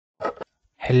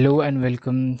Hello and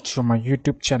welcome to my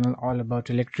YouTube channel all about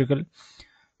electrical.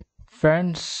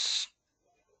 Friends,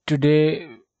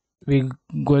 today we're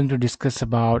going to discuss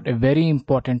about a very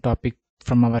important topic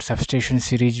from our substation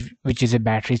series, which is a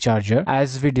battery charger.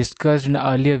 As we discussed in an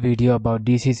earlier video about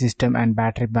DC system and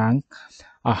battery bank,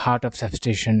 a heart of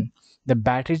substation. The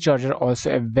battery charger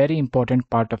also a very important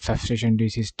part of substation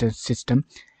DC system.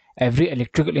 Every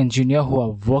electrical engineer who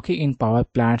are working in power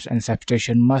plants and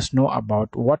substation must know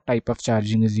about what type of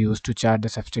charging is used to charge the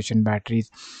substation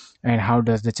batteries and how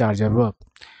does the charger work.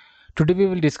 Today we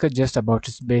will discuss just about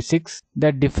its basics. There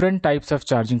are different types of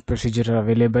charging procedures are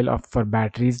available for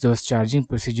batteries. Those charging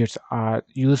procedures are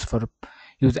used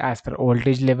as per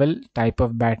voltage level, type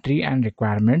of battery and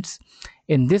requirements.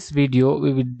 In this video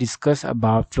we will discuss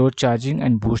about float charging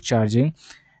and boost charging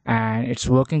and its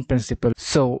working principle.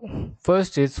 So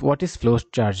first is, what is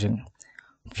float charging?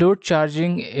 Float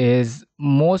charging is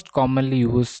most commonly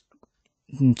used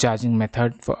charging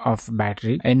method of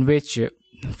battery in which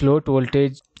float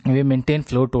voltage we maintain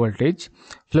float voltage.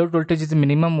 Float voltage is the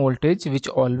minimum voltage which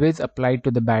always applied to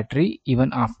the battery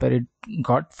even after it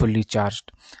got fully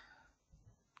charged.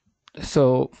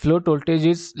 So float voltage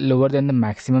is lower than the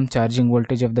maximum charging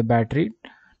voltage of the battery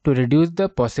to reduce the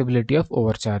possibility of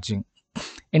overcharging.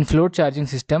 In float charging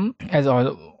system, as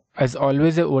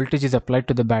always a voltage is applied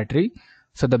to the battery,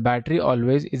 so the battery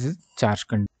always is charged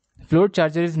condition. Float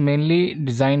charger is mainly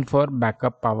designed for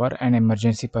backup power and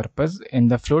emergency purpose. In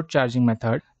the float charging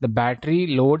method, the battery,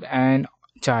 load and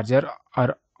charger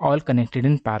are all connected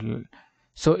in parallel.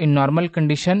 So in normal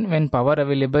condition, when power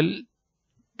available,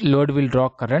 load will draw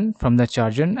current from the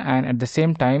charger, and at the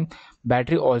same time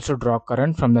battery also draw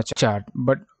current from the charge.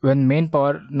 But when main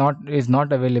power is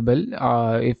not available,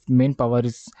 if main power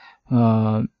is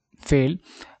failed,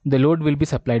 the load will be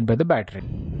supplied by the battery.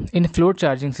 In float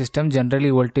charging system,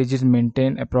 generally voltage is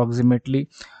maintained approximately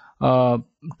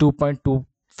 2.25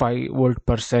 volt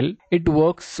per cell. It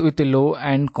works with a low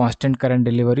and constant current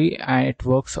delivery, and it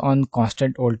works on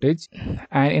constant voltage.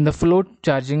 And in the float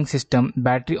charging system,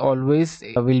 battery always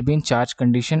will be in charge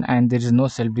condition and there is no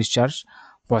self discharge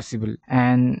possible.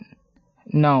 And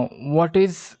now, what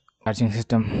is charging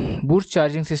system? Boost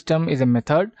charging system is a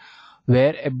method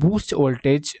where a boost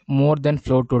voltage more than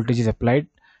float voltage is applied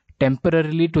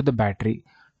temporarily to the battery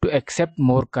to accept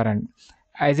more current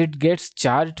as it gets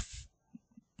charged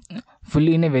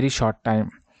fully in a very short time.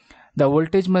 The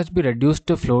voltage must be reduced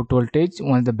to float voltage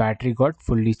once the battery got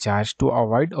fully charged to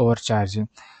avoid overcharging.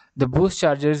 The boost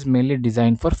charger is mainly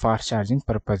designed for fast charging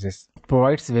purposes. It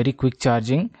provides very quick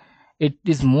charging. It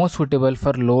is more suitable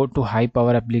for low to high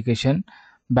power application.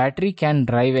 Battery can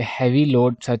drive a heavy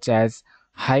load such as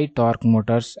high torque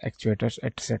motors, actuators,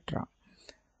 etc.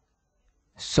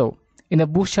 So, in the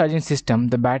boost charging system,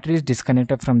 the battery is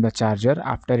disconnected from the charger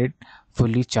after it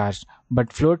fully charged.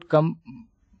 But Float Cum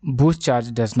Boost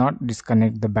charge does not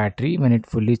disconnect the battery when it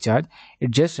fully charged. It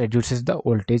just reduces the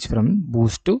voltage from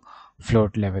boost to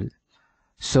float level.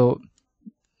 So,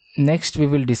 next we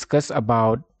will discuss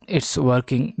about its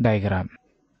working diagram.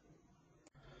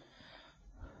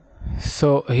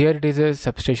 So here it is a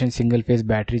substation single phase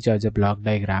battery charger block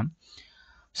diagram.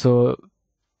 So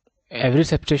every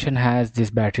substation has this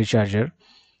battery charger,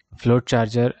 float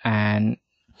charger, and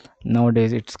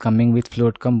nowadays it's coming with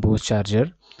Float Cum Boost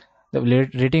charger. The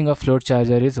rating of float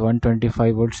charger is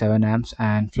 125 volt 7 amps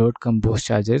and Float Cum Boost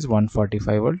charger is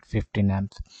 145 volt 15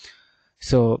 amps.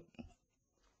 So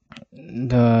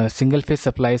the single phase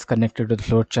supply is connected to the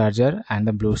float charger and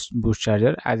the boost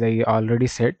charger. As I already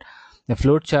said, the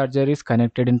float charger is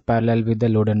connected in parallel with the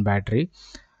load and battery.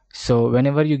 So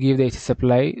whenever you give the AC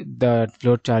supply, the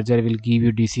float charger will give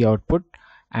you DC output,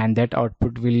 and that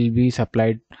output will be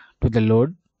supplied to the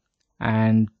load,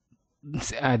 and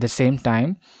at the same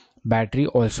time battery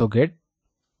also get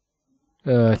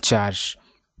charged.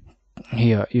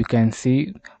 Here you can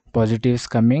see positives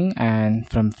coming and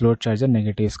from float charger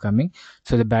negatives coming.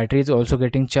 So the battery is also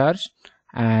getting charged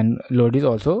and load is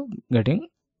also getting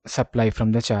supply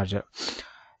from the charger.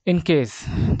 In case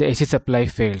the AC supply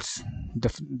fails,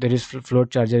 there is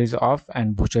float charger is off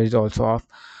and boost charger is also off,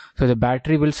 so the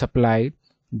battery will supply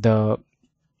the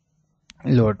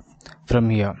load from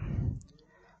here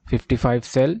 55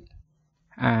 cell,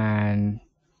 and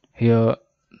here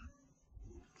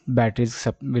batteries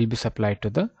will be supplied to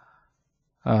the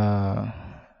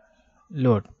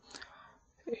load.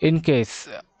 In case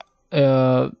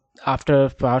after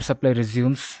power supply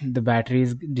resumes, the battery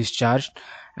is discharged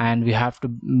and we have to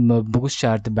boost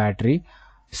charge the battery.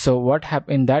 So what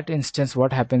in that instance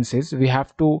what happens is we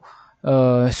have to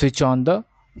switch on the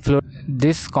flow.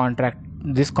 This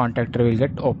contactor will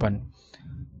get open.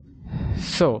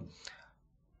 So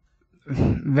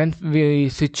when we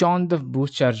switch on the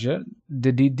boost charger,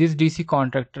 this DC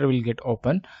contactor will get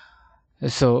open.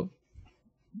 So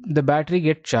the battery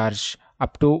get charged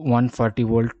up to 140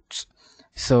 volts.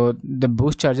 So the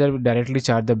boost charger will directly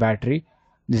charge the battery.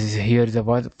 This is here is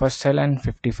the first cell and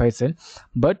 55 cell.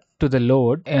 But to the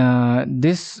load,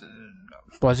 this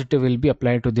positive will be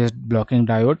applied to this blocking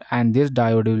diode, and this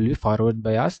diode will be forward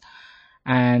bias.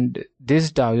 And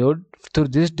this diode, through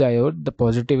this diode, the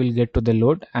positive will get to the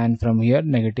load, and from here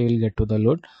negative will get to the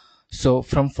load. So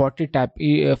from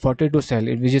 42 cell,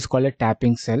 which is called a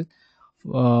tapping cell,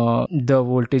 the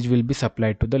voltage will be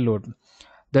supplied to the load.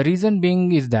 The reason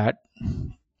being is that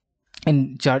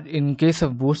in case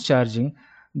of boost charging,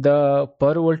 the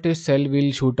per voltage cell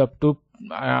will shoot up to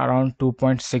around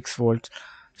 2.6 volts.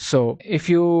 So if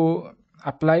you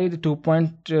apply the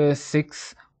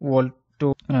 2.6 volt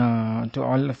to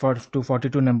all for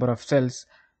 242 number of cells,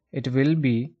 it will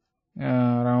be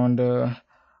around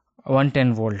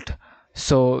 110 volt.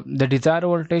 So the desired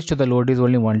voltage to the load is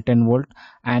only 110 volt,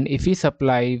 and if we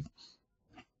supply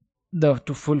the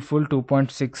to full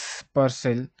 2.6 per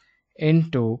cell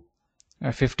into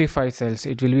 55 cells,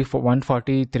 it will be for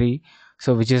 143.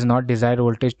 So which is not desired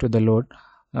voltage to the load.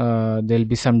 There will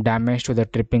be some damage to the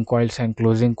tripping coils and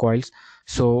closing coils.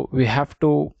 So we have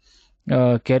to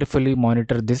carefully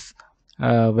monitor this,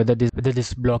 whether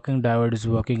this blocking diode is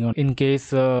working on. In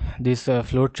case this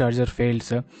float charger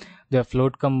fails, the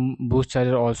float cum boost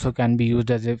charger also can be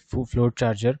used as a float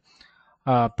charger,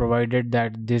 provided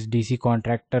that this DC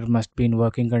contactor must be in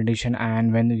working condition,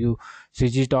 and when you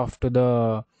switch it off to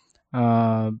the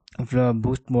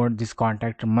boost mode, this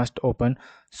contactor must open,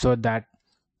 so that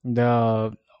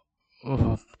the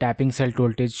tapping cell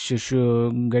voltage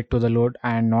should get to the load,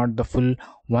 and not the full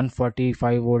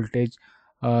 145 voltage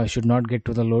should not get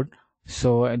to the load.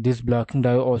 So this blocking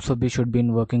diode also should be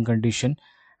in working condition,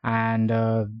 and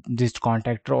this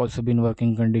contactor also be in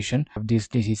working condition of this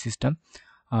DC system.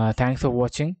 Thanks for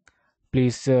watching.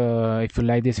 Please, if you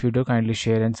like this video, kindly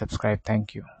share and subscribe.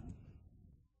 Thank you.